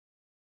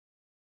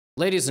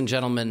Ladies and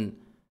gentlemen,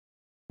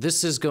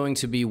 this is going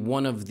to be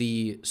one of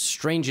the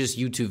strangest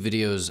YouTube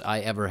videos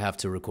I ever have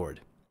to record.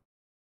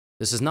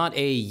 This is not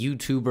a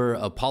YouTuber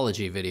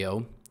apology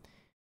video,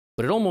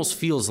 but it almost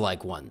feels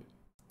like one.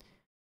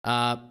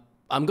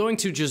 I'm going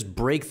to just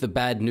break the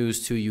bad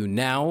news to you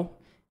now,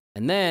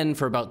 and then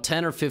for about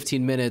 10 or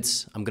 15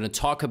 minutes, I'm going to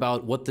talk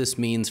about what this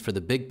means for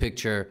the big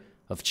picture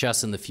of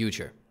chess in the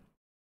future.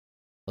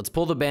 Let's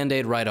pull the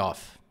Band-Aid right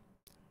off.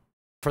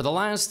 For the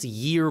last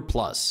year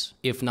plus,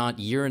 if not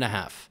year and a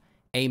half,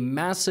 a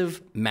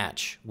massive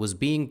match was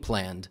being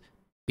planned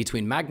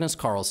between Magnus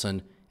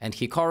Carlsen and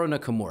Hikaru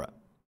Nakamura.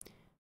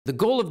 The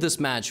goal of this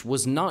match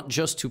was not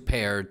just to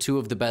pair two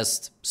of the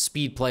best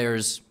speed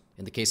players,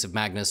 in the case of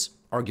Magnus,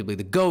 arguably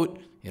the GOAT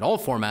in all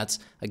formats,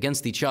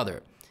 against each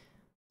other.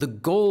 The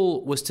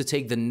goal was to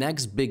take the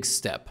next big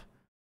step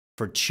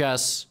for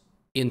chess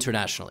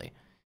internationally.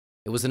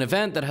 It was an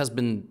event that has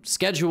been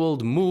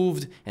scheduled,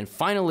 moved, and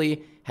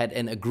finally had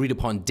an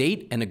agreed-upon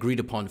date and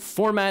agreed-upon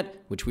format,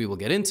 which we will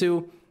get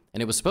into.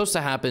 And it was supposed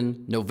to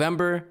happen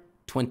November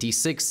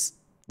 26th,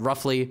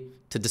 roughly,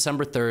 to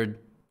December 3rd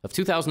of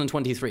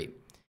 2023.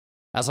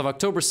 As of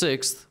October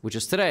 6th, which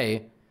is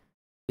today,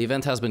 the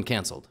event has been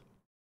canceled.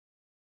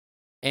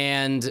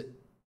 And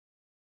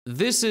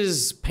this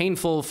is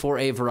painful for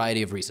a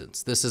variety of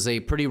reasons. This is a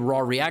pretty raw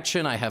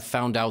reaction. I have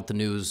found out the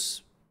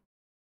news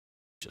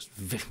just,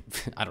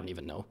 I don't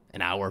even know,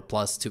 an hour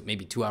plus,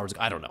 maybe 2 hours ago.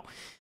 I don't know.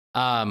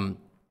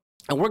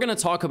 And we're going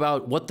to talk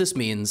about what this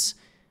means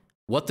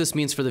for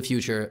the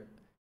future,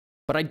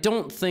 but I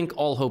don't think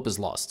all hope is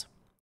lost.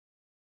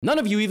 None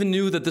of you even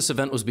knew that this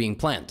event was being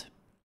planned.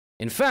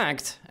 In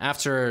fact,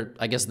 after,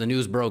 I guess, the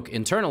news broke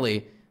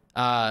internally,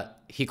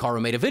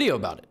 Hikaru made a video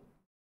about it.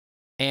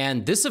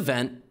 And this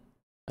event,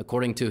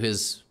 according to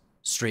his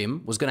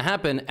stream, was going to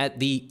happen at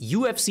the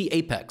UFC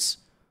Apex.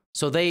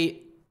 So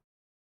they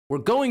were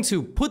going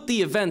to put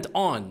the event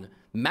on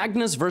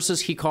Magnus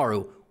versus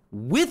Hikaru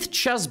with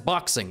chess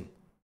boxing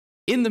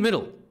in the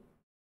middle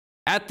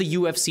at the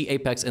UFC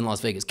Apex in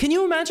Las Vegas. Can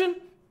you imagine?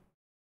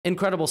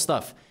 Incredible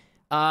stuff.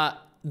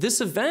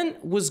 This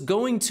event was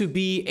going to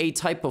be a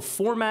type of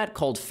format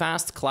called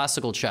Fast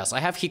Classical Chess. I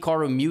have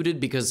Hikaru muted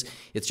because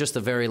it's just a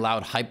very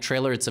loud hype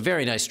trailer. It's a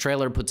very nice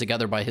trailer put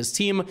together by his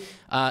team.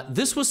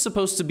 This was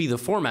supposed to be the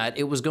format.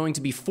 It was going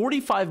to be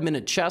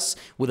 45-minute chess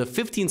with a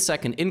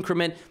 15-second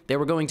increment. They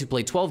were going to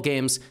play 12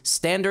 games,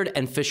 standard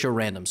and Fischer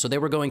random. So they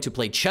were going to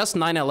play chess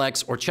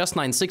 9LX or chess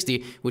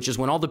 960, which is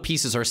when all the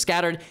pieces are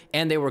scattered,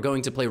 and they were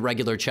going to play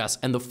regular chess.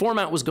 And the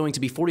format was going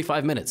to be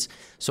 45 minutes.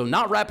 So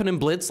not rapid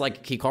and blitz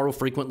like Hikaru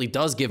frequently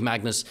does give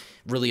Magnus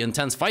really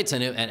intense fights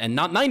in it, and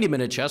not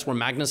 90-minute chess where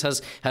Magnus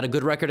has had a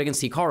good record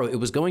against Hikaru. It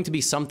was going to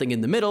be something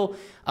in the middle.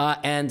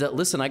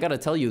 Listen, I got to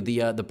tell you,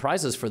 the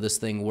prizes for this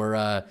thing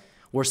were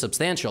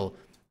substantial.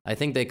 I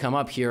think they come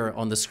up here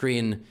on the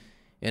screen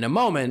in a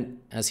moment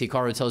as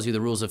Hikaru tells you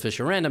the rules of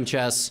Fischer random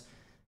chess.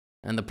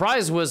 And the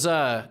prize was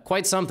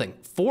quite something.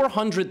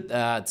 400.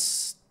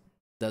 That's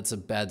a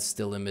bad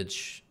still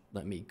image.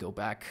 Let me go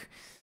back.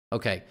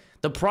 Okay.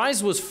 The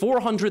prize was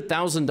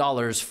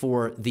 $400,000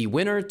 for the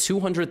winner,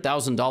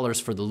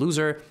 $200,000 for the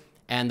loser,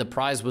 and the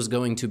prize was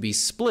going to be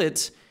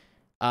split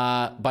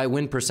by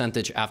win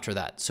percentage after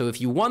that. So if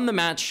you won the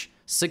match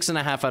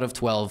 6.5 out of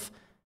 12,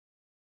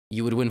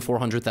 you would win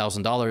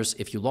 $400,000.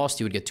 If you lost,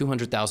 you would get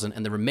 $200,000,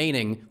 and the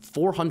remaining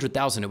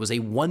 $400,000, it was a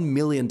 $1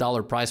 million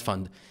prize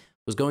fund,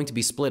 was going to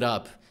be split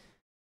up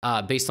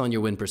based on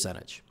your win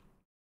percentage.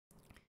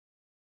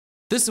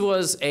 This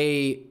was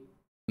a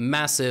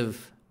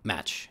massive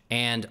match,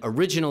 and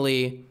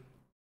originally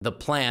the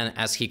plan,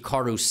 as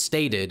Hikaru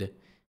stated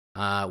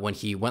when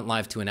he went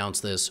live to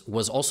announce this,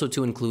 was also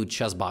to include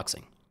chess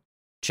boxing.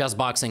 Chess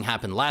boxing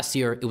happened last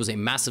year. It was a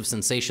massive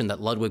sensation that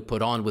Ludwig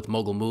put on with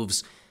Mogul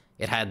Moves.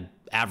 It had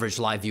average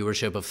live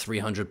viewership of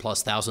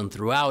 300,000+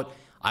 throughout.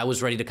 I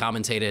was ready to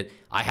commentate it.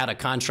 I had a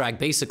contract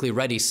basically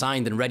ready,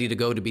 signed and ready to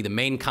go to be the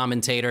main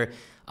commentator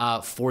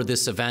for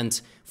this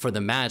event, for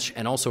the match,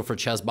 and also for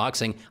chess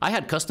boxing. I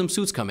had custom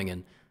suits coming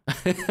in.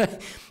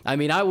 I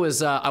mean, I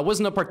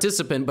wasn't a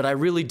participant, but I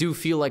really do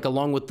feel like,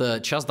 along with the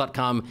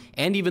chess.com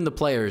and even the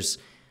players,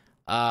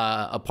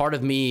 a part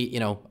of me,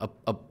 you know,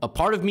 a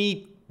part of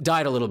me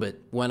died a little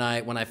bit when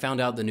I found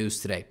out the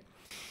news today.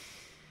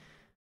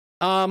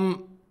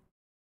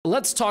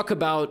 Let's talk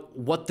about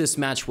what this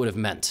match would have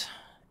meant.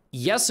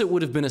 Yes, it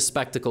would have been a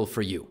spectacle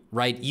for you,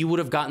 right? You would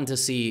have gotten to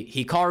see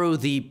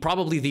Hikaru,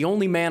 probably the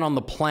only man on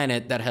the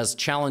planet that has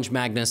challenged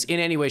Magnus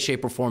in any way,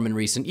 shape, or form in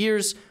recent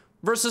years,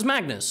 versus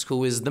Magnus,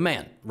 who is the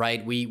man,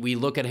 right? We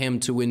look at him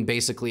to win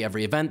basically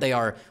every event. They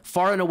are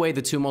far and away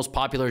the two most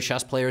popular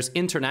chess players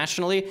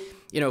internationally.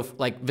 You know,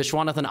 like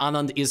Vishwanathan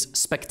Anand is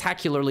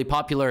spectacularly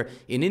popular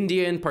in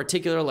India in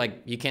particular.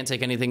 Like, you can't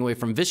take anything away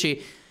from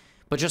Vishy.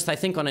 But just, I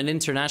think, on an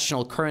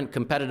international current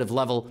competitive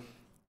level,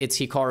 it's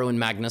Hikaru and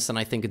Magnus, and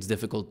I think it's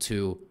difficult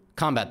to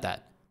combat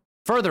that.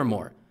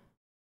 Furthermore,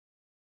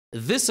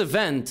 this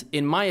event,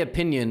 in my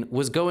opinion,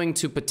 was going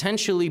to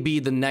potentially be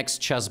the next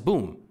chess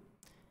boom.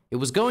 It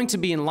was going to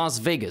be in Las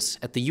Vegas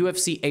at the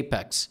UFC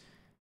Apex.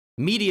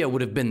 Media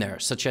would have been there,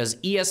 such as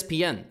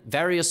ESPN,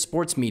 various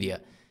sports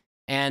media.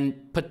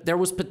 But there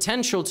was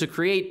potential to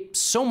create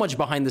so much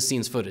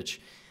behind-the-scenes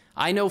footage.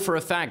 I know for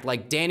a fact,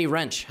 like Danny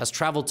Wrench has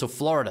traveled to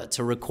Florida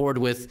to record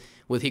with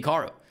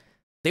Hikaru.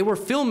 They were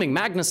filming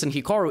Magnus and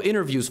Hikaru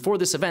interviews for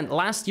this event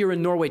last year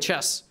in Norway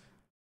Chess.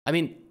 I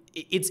mean,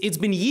 it's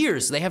been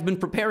years. They have been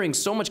preparing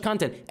so much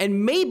content,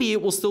 and maybe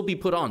it will still be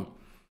put on.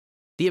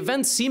 The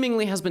event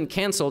seemingly has been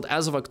canceled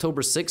as of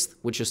October 6th,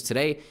 which is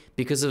today,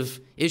 because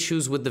of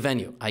issues with the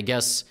venue. I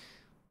guess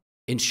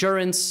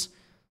insurance,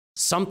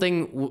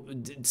 something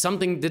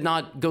did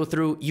not go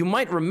through. You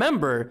might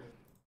remember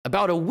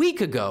about a week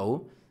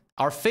ago,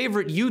 our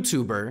favorite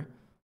YouTuber,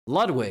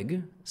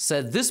 Ludwig,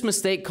 said, "This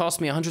mistake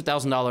cost me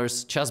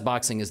 $100,000. Chess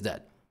boxing is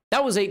dead."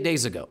 That was 8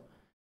 days ago.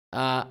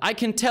 I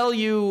can tell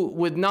you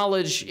with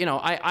knowledge, you know,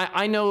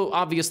 I know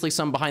obviously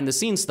some behind the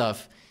scenes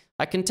stuff.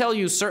 I can tell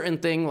you certain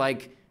thing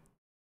like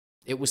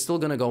it was still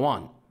going to go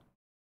on.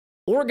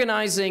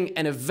 Organizing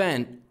an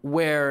event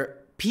where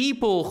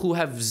people who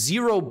have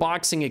zero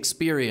boxing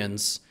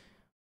experience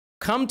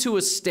come to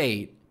a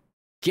state,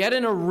 get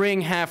in a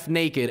ring half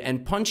naked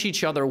and punch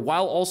each other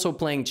while also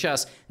playing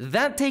chess,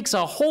 that takes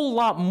a whole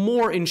lot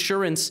more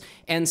insurance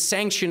and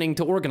sanctioning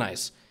to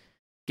organize.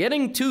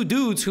 Getting two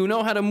dudes who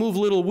know how to move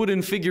little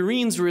wooden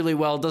figurines really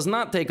well does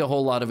not take a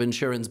whole lot of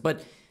insurance,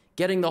 but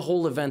getting the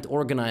whole event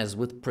organized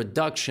with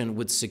production,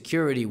 with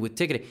security, with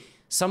ticketing,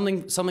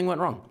 something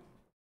went wrong.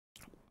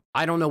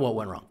 I don't know what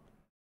went wrong.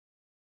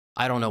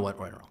 I don't know what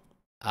went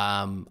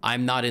wrong.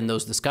 I'm not in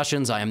those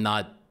discussions. I'm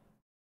not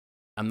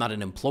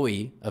an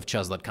employee of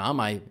chess.com.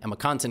 I am a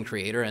content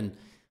creator and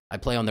I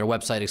play on their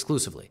website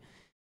exclusively.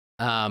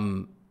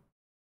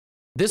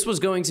 This was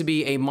going to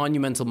be a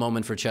monumental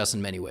moment for chess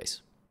in many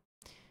ways.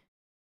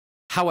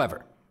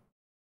 However,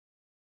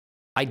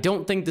 I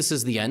don't think this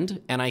is the end,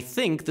 and I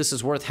think this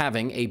is worth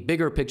having a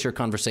bigger picture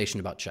conversation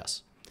about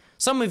chess.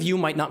 Some of you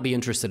might not be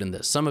interested in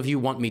this. Some of you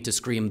want me to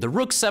scream the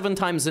rook 7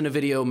 times in a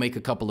video, make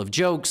a couple of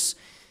jokes,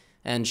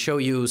 and show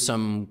you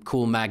some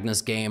cool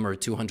Magnus game or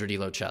 200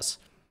 elo chess.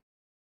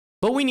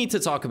 But we need to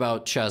talk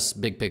about chess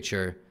big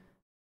picture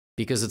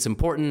because it's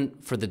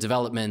important for the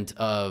development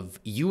of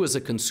you as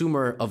a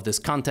consumer of this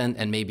content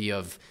and maybe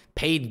of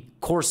paid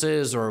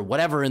courses or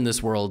whatever in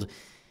this world,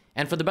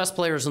 and for the best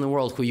players in the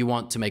world who you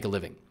want to make a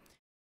living.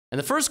 And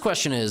the first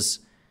question is,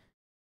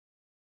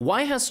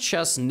 why has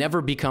chess never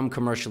become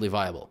commercially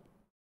viable?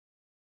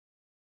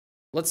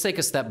 Let's take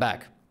a step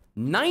back.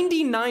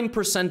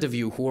 99% of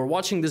you who are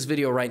watching this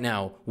video right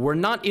now were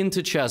not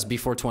into chess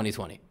before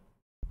 2020.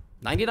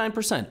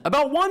 99%.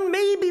 About 1%,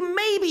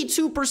 maybe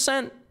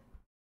 2%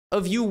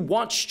 of you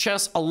watched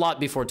chess a lot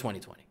before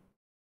 2020.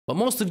 But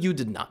most of you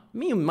did not.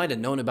 You might have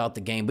known about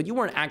the game, but you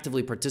weren't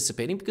actively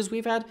participating because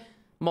we've had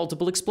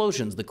multiple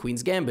explosions, the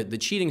Queen's Gambit, the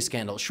cheating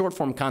scandal,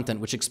 short-form content,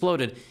 which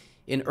exploded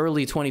in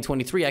early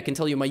 2023. I can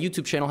tell you my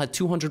YouTube channel had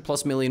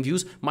 200+ million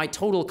views. My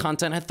total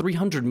content had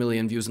 300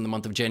 million views in the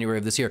month of January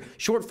of this year.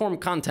 Short-form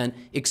content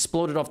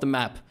exploded off the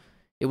map.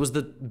 It was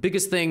the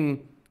biggest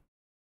thing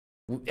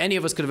any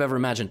of us could have ever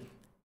imagined.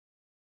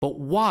 But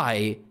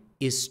why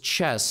is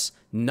chess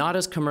not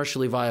as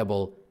commercially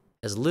viable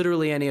as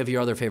literally any of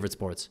your other favorite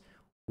sports?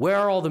 Where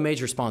are all the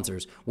major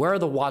sponsors? Where are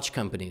the watch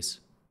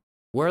companies?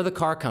 Where are the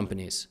car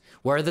companies?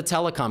 Where are the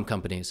telecom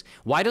companies?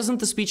 Why doesn't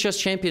the Speed Chess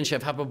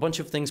Championship have a bunch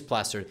of things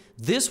plastered?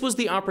 This was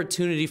the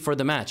opportunity for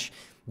the match.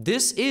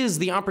 This is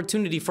the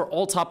opportunity for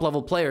all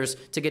top-level players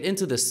to get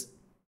into this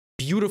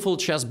beautiful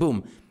chess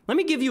boom. Let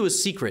me give you a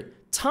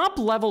secret.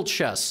 Top-level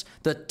chess,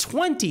 the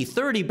 20,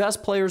 30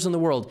 best players in the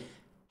world,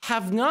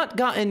 have not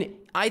gotten,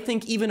 I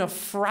think, even a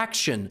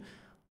fraction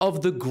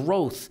of the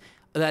growth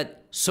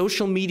that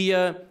social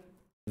media,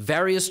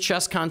 various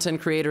chess content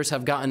creators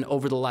have gotten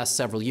over the last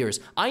several years.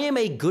 I am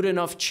a good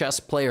enough chess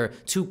player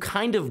to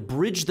kind of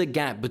bridge the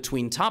gap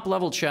between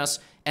top-level chess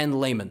and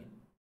layman.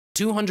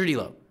 200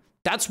 elo.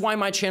 That's why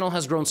my channel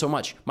has grown so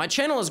much. My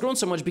channel has grown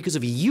so much because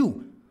of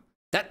you.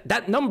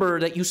 That number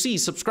that you see,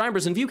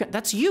 subscribers and view count,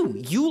 that's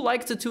you. You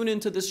like to tune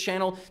into this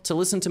channel to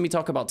listen to me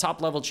talk about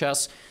top-level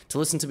chess, to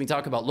listen to me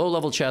talk about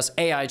low-level chess,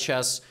 AI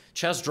chess,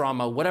 chess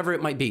drama, whatever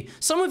it might be.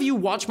 Some of you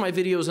watch my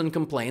videos and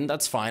complain.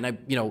 That's fine.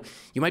 You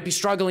might be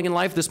struggling in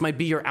life. This might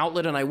be your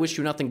outlet, and I wish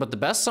you nothing but the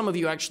best. Some of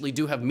you actually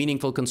do have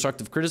meaningful,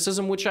 constructive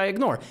criticism, which I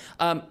ignore.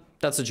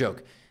 That's a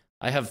joke.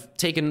 I have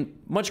taken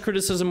much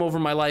criticism over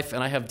my life,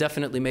 and I have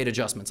definitely made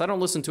adjustments. I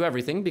don't listen to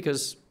everything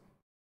because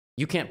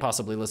you can't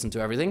possibly listen to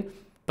everything.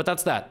 But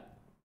that's that.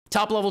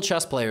 Top-level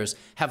chess players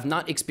have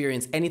not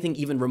experienced anything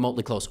even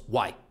remotely close.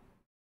 Why?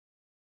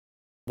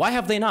 Why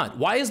have they not?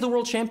 Why is the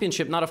World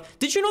Championship not a...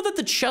 Did you know that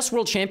the Chess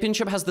World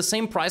Championship has the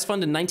same prize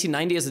fund in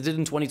 1990 as it did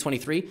in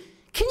 2023?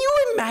 Can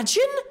you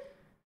imagine?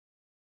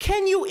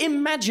 Can you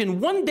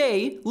imagine? One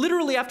day,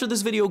 literally after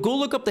this video, go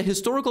look up the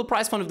historical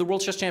prize fund of the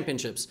World Chess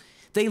Championships.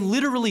 They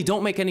literally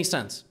don't make any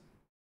sense.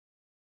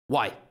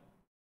 Why?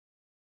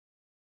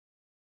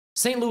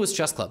 St. Louis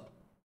Chess Club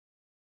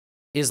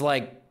is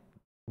like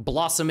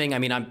blossoming. I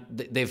mean,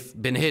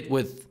 they've been hit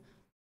with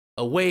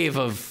a wave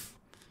of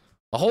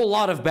a whole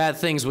lot of bad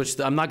things, which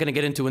I'm not going to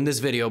get into in this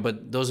video,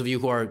 but those of you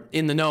who are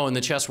in the know in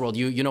the chess world,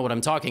 you know what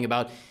I'm talking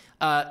about.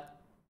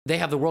 They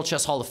have the World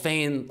Chess Hall of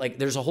Fame. Like,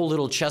 there's a whole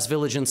little chess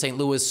village in St.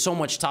 Louis. So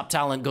much top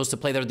talent goes to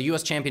play there. The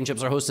U.S.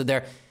 championships are hosted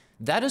there.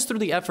 That is through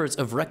the efforts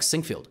of Rex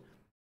Sinkfield.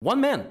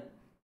 One man,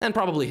 and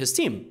probably his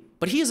team.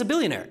 But he is a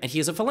billionaire, and he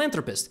is a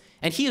philanthropist,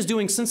 and he is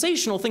doing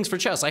sensational things for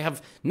chess. I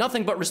have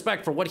nothing but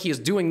respect for what he is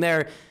doing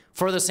there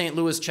for the St.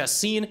 Louis chess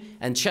scene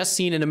and chess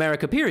scene in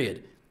America,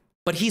 period.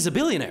 But he's a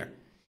billionaire.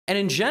 And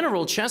in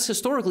general, chess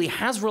historically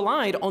has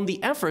relied on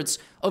the efforts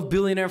of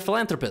billionaire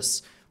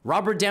philanthropists.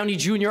 Robert Downey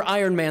Jr.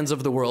 Ironmans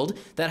of the world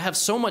that have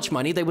so much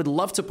money, they would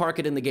love to park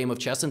it in the game of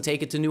chess and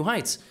take it to new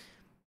heights.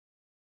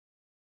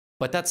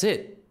 But that's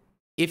it.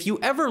 If you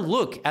ever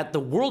look at the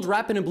World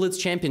Rapid and Blitz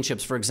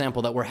Championships, for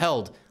example, that were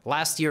held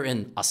last year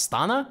in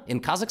Astana,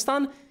 in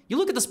Kazakhstan, you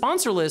look at the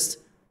sponsor list,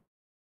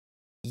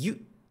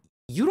 you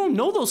don't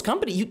know those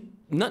companies.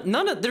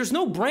 There's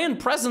no brand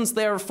presence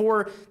there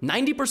for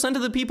 90%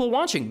 of the people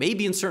watching,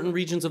 maybe in certain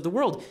regions of the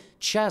world.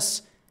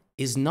 Chess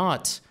is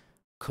not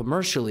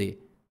commercially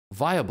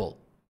viable,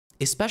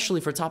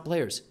 especially for top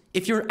players.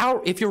 If you're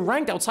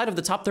ranked outside of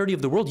the top 30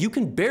 of the world, you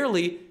can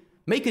barely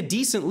make a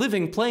decent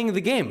living playing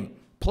the game.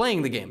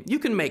 You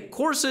can make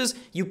courses.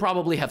 You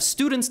probably have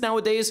students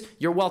nowadays.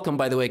 You're welcome,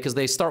 by the way, because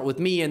they start with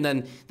me and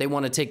then they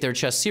want to take their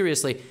chess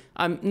seriously.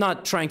 I'm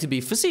not trying to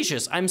be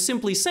facetious. I'm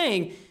simply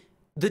saying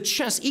the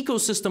chess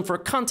ecosystem for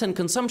content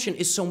consumption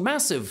is so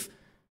massive.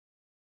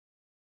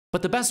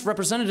 But the best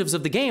representatives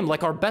of the game,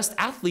 like our best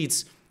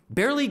athletes,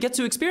 barely get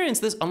to experience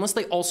this unless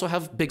they also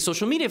have big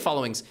social media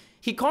followings.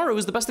 Hikaru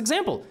is the best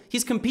example.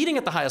 He's competing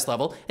at the highest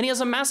level, and he has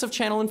a massive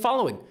channel and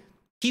following.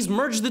 He's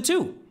merged the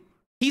two.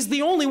 He's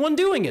the only one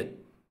doing it.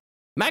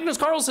 Magnus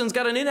Carlsen's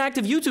got an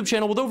inactive YouTube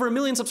channel with over 1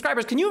 million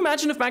subscribers. Can you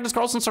imagine if Magnus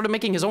Carlsen started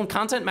making his own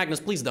content? Magnus,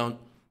 please don't.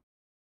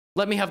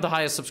 Let me have the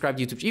highest subscribed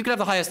YouTube. You could have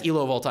the highest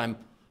ELO of all time.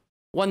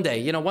 One day.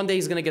 You know, one day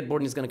he's going to get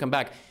bored and he's going to come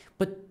back.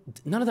 But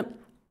none of them...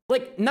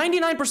 Like,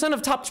 99%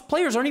 of top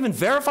players aren't even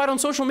verified on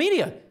social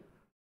media.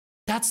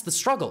 That's the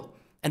struggle.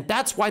 And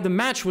that's why the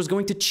match was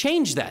going to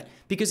change that.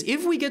 Because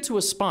if we get to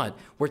a spot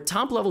where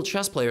top-level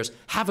chess players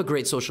have a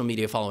great social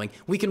media following,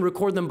 we can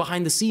record them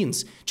behind the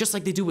scenes, just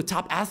like they do with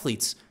top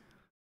athletes.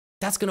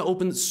 That's going to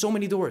open so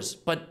many doors.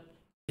 But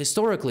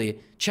historically,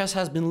 chess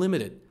has been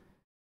limited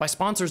by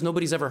sponsors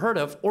nobody's ever heard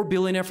of or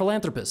billionaire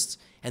philanthropists.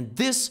 And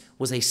this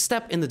was a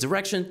step in the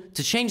direction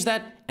to change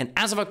that. And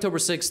as of October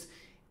 6th,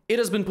 it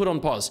has been put on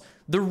pause.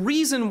 The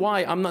reason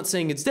why I'm not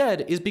saying it's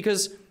dead is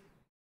because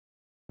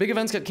big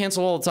events get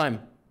canceled all the time.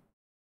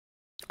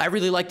 I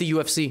really like the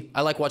UFC.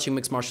 I like watching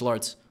mixed martial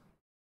arts.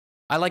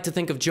 I like to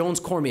think of Jones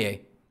Cormier,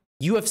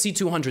 UFC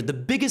 200, the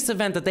biggest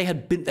event that they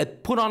had been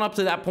put on up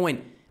to that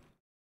point.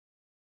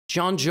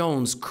 John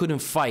Jones couldn't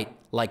fight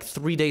like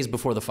 3 days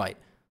before the fight.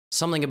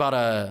 Something about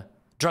a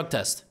drug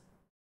test.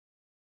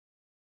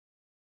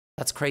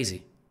 That's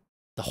crazy.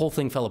 The whole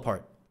thing fell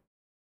apart.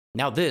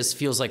 Now this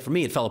feels like, for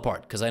me, it fell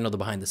apart because I know the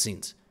behind the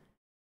scenes.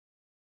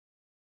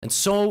 And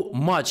so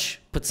much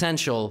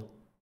potential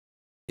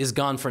is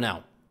gone for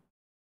now.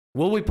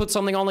 Will we put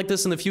something on like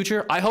this in the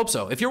future? I hope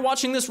so. If you're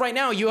watching this right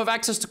now, you have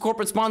access to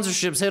corporate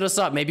sponsorships, hit us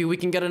up. Maybe we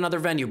can get another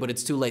venue, but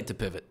it's too late to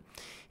pivot.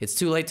 It's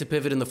too late to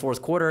pivot in the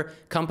fourth quarter.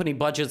 Company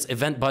budgets,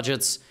 event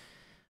budgets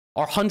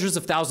are hundreds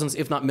of thousands,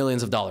 if not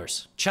millions of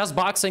dollars. Chess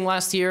boxing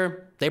last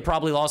year, they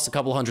probably lost a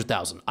couple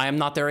 $100,000. I am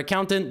not their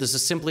accountant. This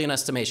is simply an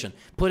estimation.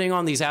 Putting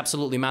on these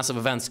absolutely massive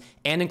events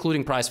and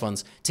including prize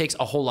funds takes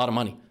a whole lot of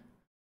money.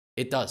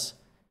 It does.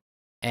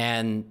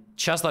 And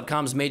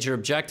chess.com's major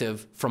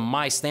objective, from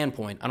my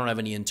standpoint, I don't have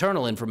any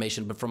internal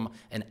information, but from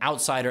an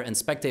outsider and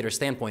spectator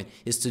standpoint,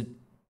 is to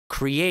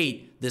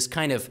create this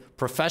kind of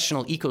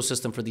professional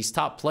ecosystem for these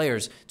top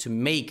players to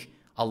make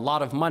a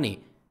lot of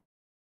money.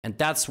 And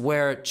that's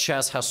where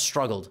chess has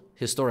struggled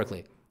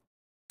historically.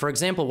 For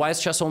example, why is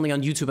chess only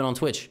on YouTube and on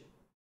Twitch?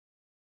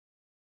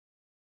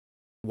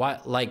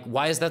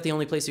 Why is that the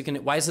only place you can...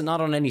 Why is it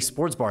not on any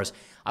sports bars?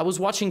 I was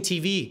watching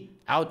TV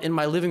out in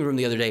my living room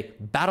the other day.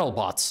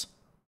 BattleBots.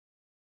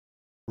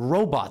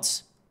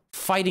 Robots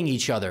fighting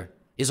each other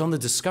is on the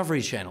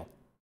Discovery Channel.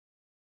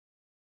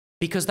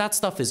 Because that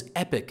stuff is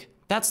epic.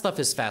 That stuff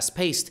is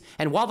fast-paced.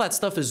 And while that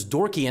stuff is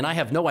dorky and I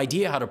have no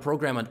idea how to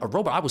program a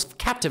robot, I was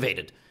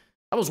captivated.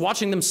 I was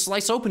watching them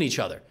slice open each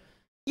other.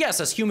 Yes,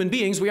 as human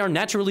beings, we are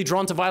naturally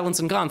drawn to violence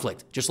and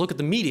conflict. Just look at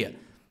the media.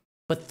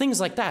 But things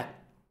like that,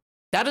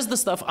 that is the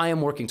stuff I am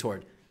working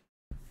toward.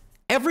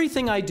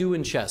 Everything I do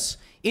in chess,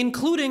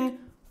 including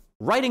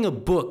writing a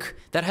book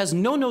that has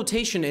no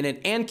notation in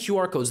it and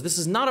QR codes. This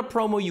is not a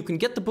promo. You can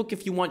get the book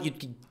if you want. You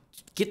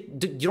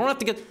don't have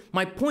to get...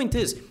 My point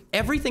is,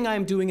 everything I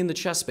am doing in the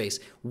chess space,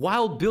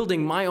 while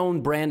building my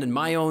own brand and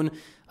my own,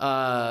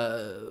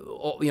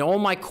 all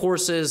my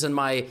courses and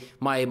my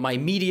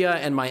media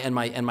and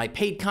my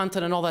paid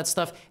content and all that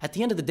stuff, at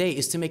the end of the day,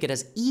 is to make it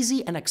as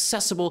easy and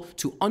accessible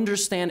to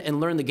understand and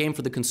learn the game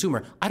for the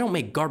consumer. I don't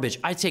make garbage.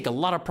 I take a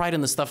lot of pride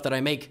in the stuff that I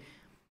make.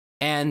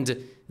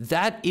 And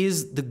that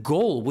is the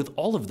goal with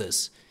all of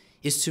this.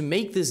 is to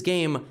make this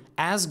game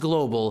as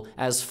global,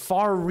 as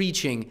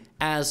far-reaching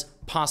as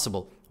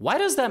possible. Why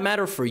does that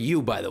matter for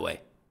you, by the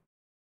way?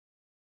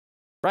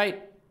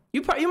 Right?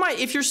 You might,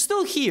 if you're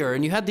still here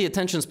and you had the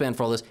attention span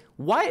for all this,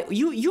 why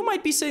you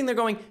might be sitting there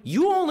going,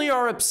 you only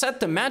are upset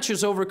the match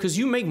is over because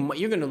you're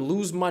going to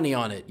lose money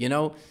on it, you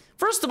know?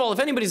 First of all, if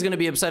anybody's going to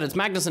be upset, it's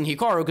Magnus and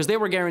Hikaru because they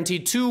were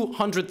guaranteed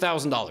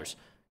 $200,000.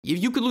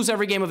 You could lose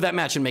every game of that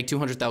match and make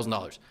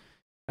 $200,000.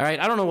 All right,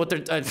 I don't know what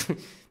they're... I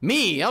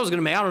was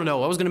going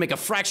to make a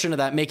fraction of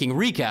that making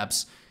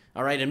recaps,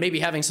 all right, and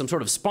maybe having some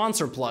sort of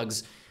sponsor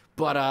plugs,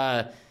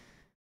 but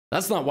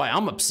that's not why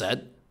I'm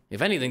upset.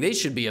 If anything, they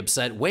should be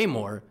upset way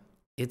more.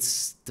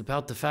 It's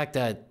about the fact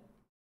that,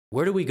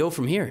 where do we go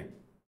from here?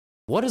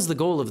 What is the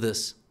goal of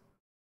this?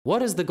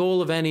 What is the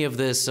goal of any of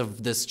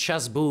this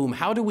chess boom?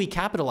 How do we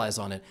capitalize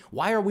on it?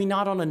 Why are we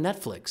not on a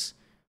Netflix?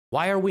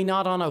 Why are we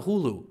not on a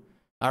Hulu?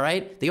 All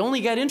right? They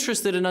only get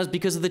interested in us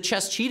because of the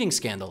chess cheating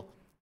scandal.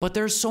 But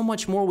there's so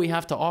much more we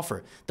have to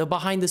offer. The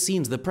behind the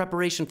scenes, the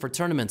preparation for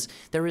tournaments.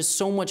 There is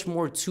so much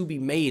more to be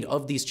made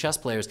of these chess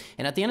players.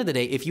 And at the end of the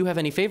day, if you have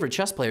any favorite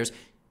chess players,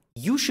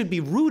 you should be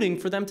rooting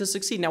for them to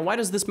succeed. Now, why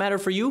does this matter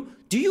for you?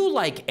 Do you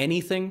like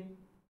anything?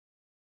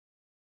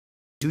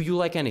 Do you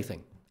like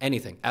anything?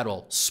 Anything at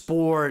all?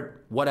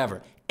 Sport,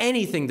 whatever.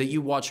 Anything that you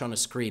watch on a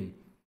screen.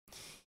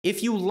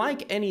 If you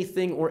like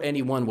anything or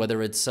anyone,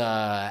 whether it's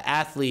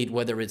athlete,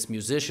 whether it's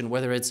musician,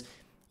 whether it's...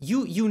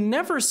 You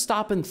never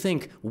stop and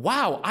think,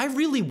 wow, I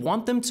really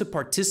want them to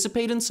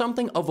participate in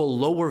something of a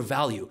lower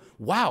value.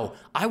 Wow,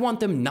 I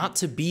want them not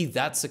to be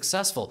that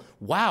successful.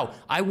 Wow,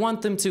 I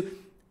want them to...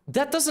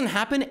 That doesn't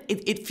happen.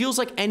 It feels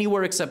like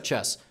anywhere except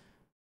chess.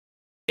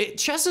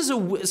 Chess is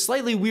a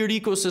slightly weird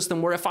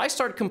ecosystem where if I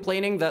start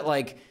complaining that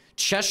like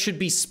chess should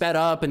be sped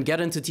up and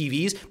get into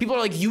TVs, people are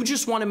like, you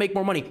just want to make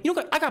more money. You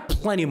know, I got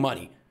plenty of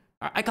money.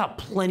 I got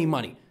plenty of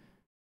money.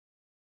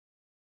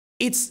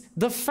 It's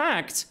the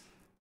fact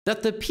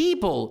that the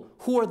people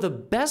who are the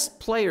best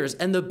players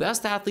and the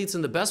best athletes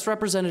and the best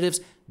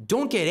representatives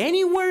don't get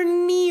anywhere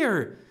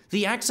near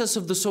the access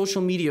of the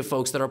social media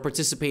folks that are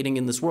participating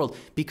in this world,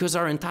 because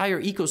our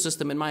entire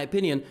ecosystem, in my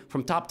opinion,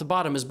 from top to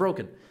bottom is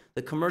broken.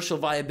 The commercial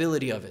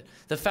viability of it.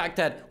 The fact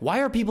that,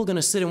 why are people going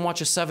to sit and watch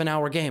a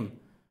 7-hour game?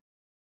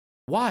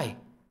 Why?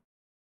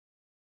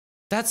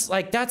 That's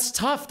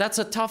tough. That's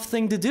a tough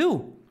thing to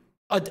do.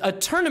 A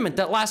tournament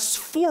that lasts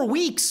 4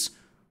 weeks,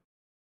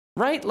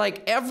 right?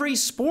 Like every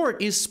sport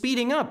is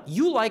speeding up.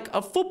 You like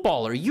a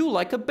footballer, you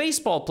like a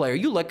baseball player,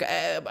 you like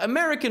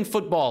American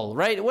football,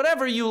 right?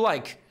 Whatever you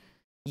like.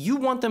 You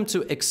want them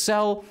to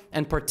excel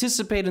and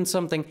participate in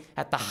something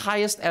at the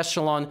highest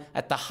echelon,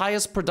 at the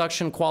highest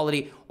production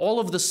quality, all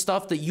of the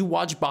stuff that you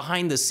watch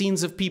behind the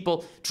scenes of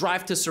people.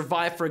 Drive to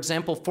Survive, for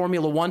example,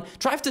 Formula One.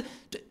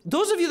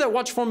 Those of you that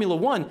watch Formula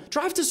One,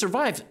 Drive to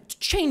Survive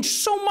changed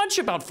so much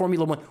about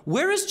Formula One.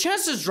 Where is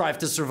chess's Drive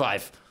to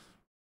Survive?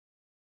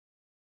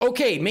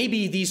 Okay,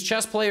 maybe these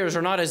chess players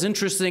are not as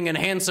interesting and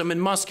handsome and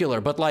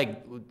muscular, but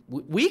like,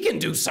 we can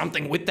do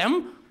something with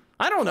them.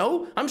 I don't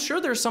know. I'm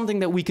sure there's something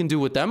that we can do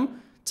with them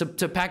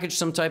to package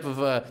some type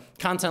of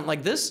content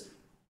like this.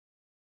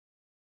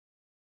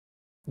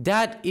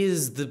 That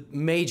is the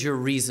major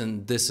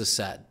reason this is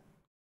sad.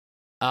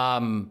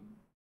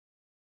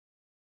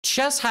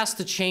 Chess has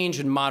to change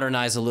and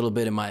modernize a little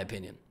bit, in my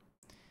opinion.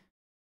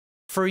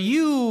 For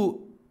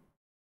you,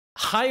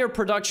 higher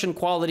production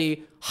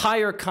quality,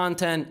 higher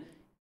content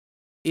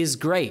is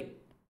great.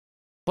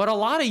 But a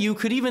lot of you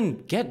could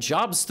even get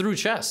jobs through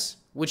chess,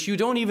 which you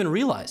don't even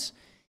realize.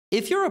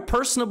 If you're a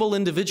personable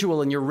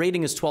individual and your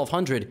rating is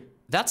 1200,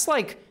 that's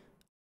like,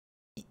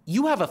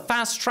 you have a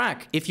fast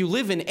track if you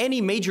live in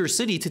any major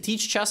city to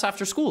teach chess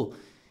after school.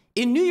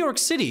 In New York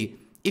City,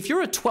 if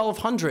you're at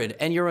 1200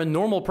 and you're a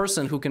normal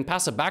person who can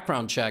pass a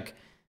background check,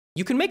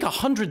 you can make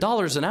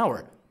 $100 an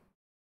hour.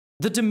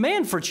 The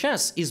demand for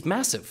chess is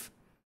massive.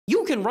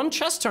 You can run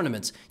chess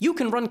tournaments. You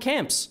can run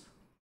camps.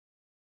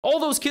 All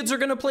those kids are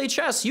going to play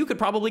chess. You could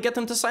probably get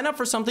them to sign up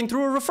for something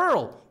through a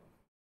referral.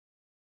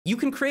 You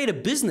can create a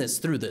business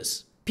through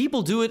this.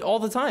 People do it all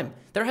the time.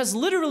 There has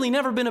literally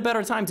never been a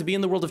better time to be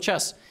in the world of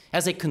chess.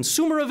 As a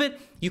consumer of it,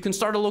 you can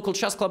start a local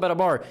chess club at a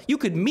bar. You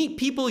could meet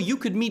people, you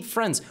could meet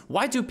friends.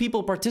 Why do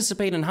people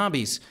participate in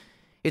hobbies?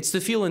 It's to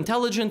feel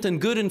intelligent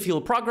and good and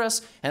feel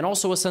progress, and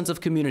also a sense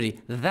of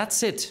community.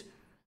 That's it.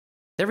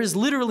 There has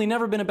literally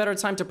never been a better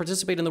time to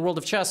participate in the world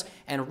of chess.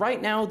 And right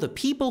now, the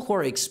people who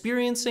are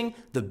experiencing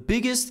the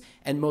biggest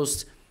and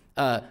most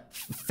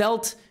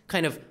felt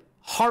kind of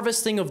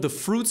harvesting of the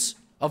fruits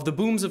of the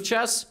booms of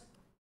chess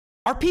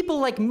are people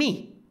like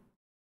me,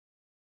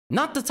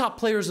 not the top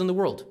players in the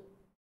world.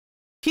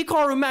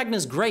 Hikaru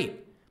Magnus,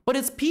 great, but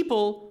it's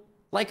people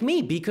like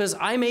me, because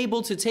I'm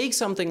able to take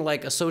something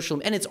like a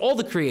social, and it's all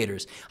the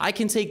creators. I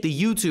can take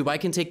the YouTube, I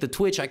can take the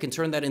Twitch, I can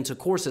turn that into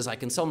courses, I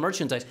can sell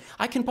merchandise,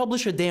 I can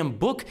publish a damn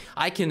book,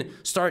 I can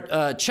start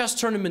a chess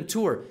tournament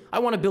tour. I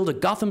want to build a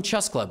Gotham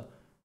Chess Club.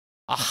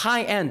 A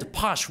high-end,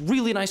 posh,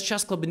 really nice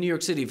chess club in New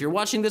York City. If you're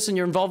watching this and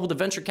you're involved with a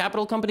venture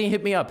capital company,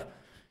 hit me up.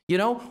 You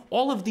know,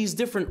 all of these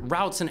different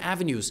routes and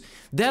avenues.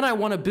 Then I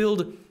want to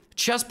build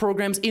chess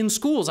programs in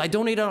schools. I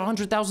donated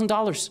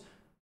 $100,000 a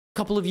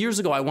couple of years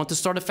ago. I want to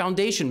start a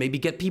foundation, maybe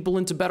get people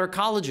into better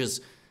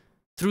colleges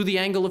through the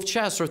angle of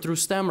chess or through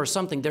STEM or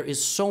something. There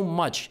is so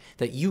much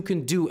that you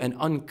can do and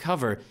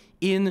uncover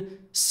in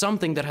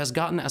something that has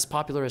gotten as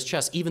popular as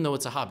chess, even though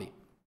it's a hobby.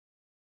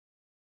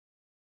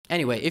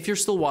 Anyway, if you're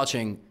still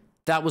watching,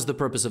 that was the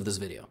purpose of this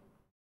video.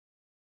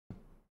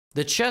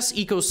 The chess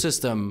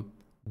ecosystem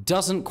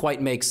doesn't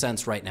quite make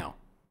sense right now.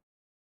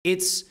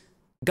 It's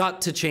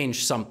got to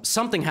change.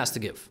 Something has to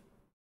give.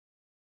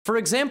 For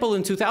example,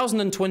 in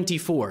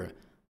 2024,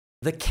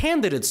 the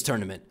Candidates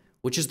Tournament,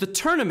 which is the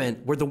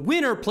tournament where the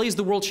winner plays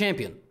the world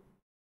champion,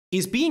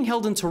 is being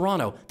held in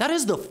Toronto. That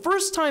is the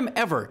first time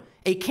ever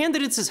a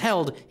Candidates is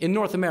held in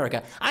North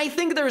America. I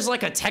think there's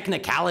like a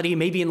technicality.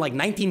 Maybe in like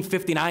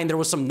 1959, there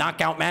was some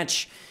knockout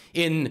match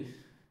in,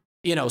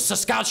 you know,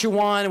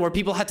 Saskatchewan where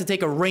people had to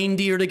take a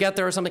reindeer to get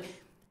there or something.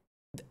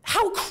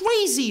 How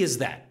crazy is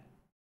that?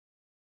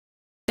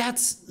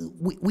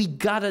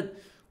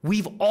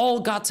 We've all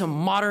got to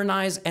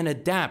modernize and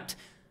adapt.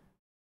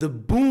 The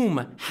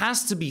boom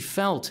has to be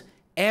felt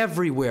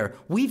everywhere.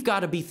 We've got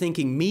to be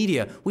thinking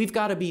media. We've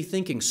got to be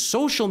thinking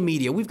social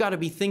media. We've got to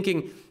be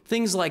thinking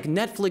things like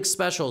Netflix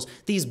specials,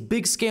 these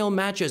big scale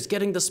matches,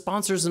 getting the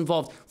sponsors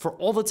involved for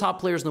all the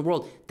top players in the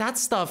world. That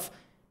stuff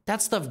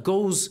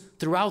goes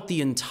throughout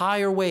the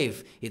entire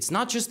wave. It's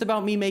not just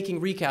about me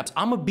making recaps.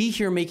 I'm gonna be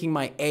here making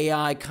my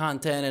AI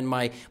content and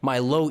my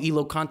low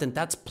elo content.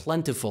 That's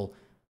plentiful.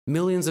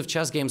 Millions of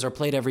chess games are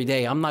played every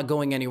day. I'm not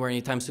going anywhere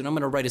anytime soon. I'm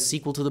gonna write a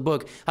sequel to the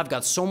book. I've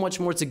got so much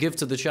more to give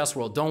to the chess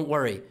world. Don't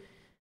worry.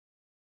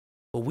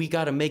 But we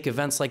gotta make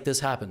events like this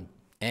happen.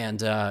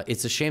 And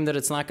it's a shame that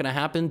it's not gonna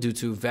happen due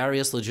to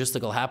various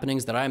logistical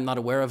happenings that I'm not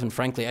aware of, and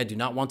frankly, I do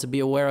not want to be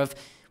aware of.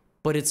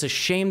 But it's a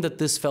shame that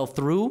this fell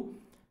through.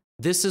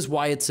 This is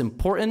why it's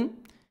important,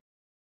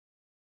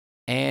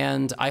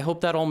 and I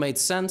hope that all made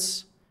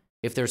sense.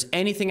 If there's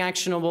anything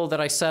actionable that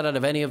I said out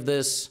of any of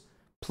this,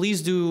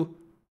 please do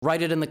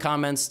write it in the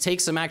comments.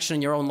 Take some action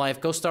in your own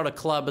life. Go start a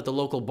club at the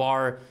local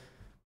bar.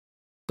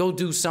 Go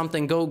do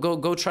something.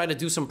 Go try to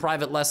do some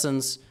private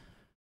lessons.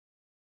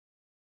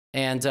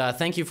 And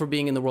thank you for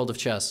being in the world of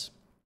chess.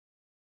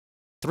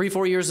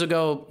 3-4 years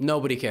ago,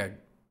 nobody cared.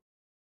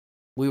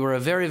 We were a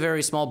very,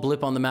 very small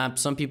blip on the map.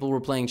 Some people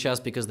were playing chess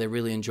because they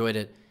really enjoyed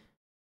it.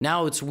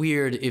 Now it's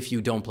weird if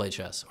you don't play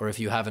chess or if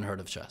you haven't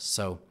heard of chess.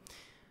 So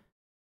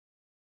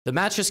the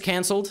match is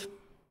canceled.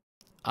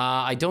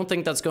 I don't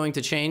think that's going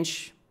to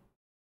change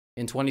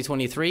in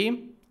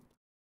 2023.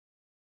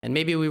 And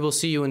maybe we will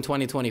see you in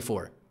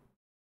 2024.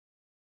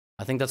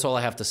 I think that's all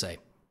I have to say.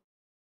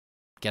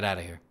 Get out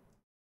of here.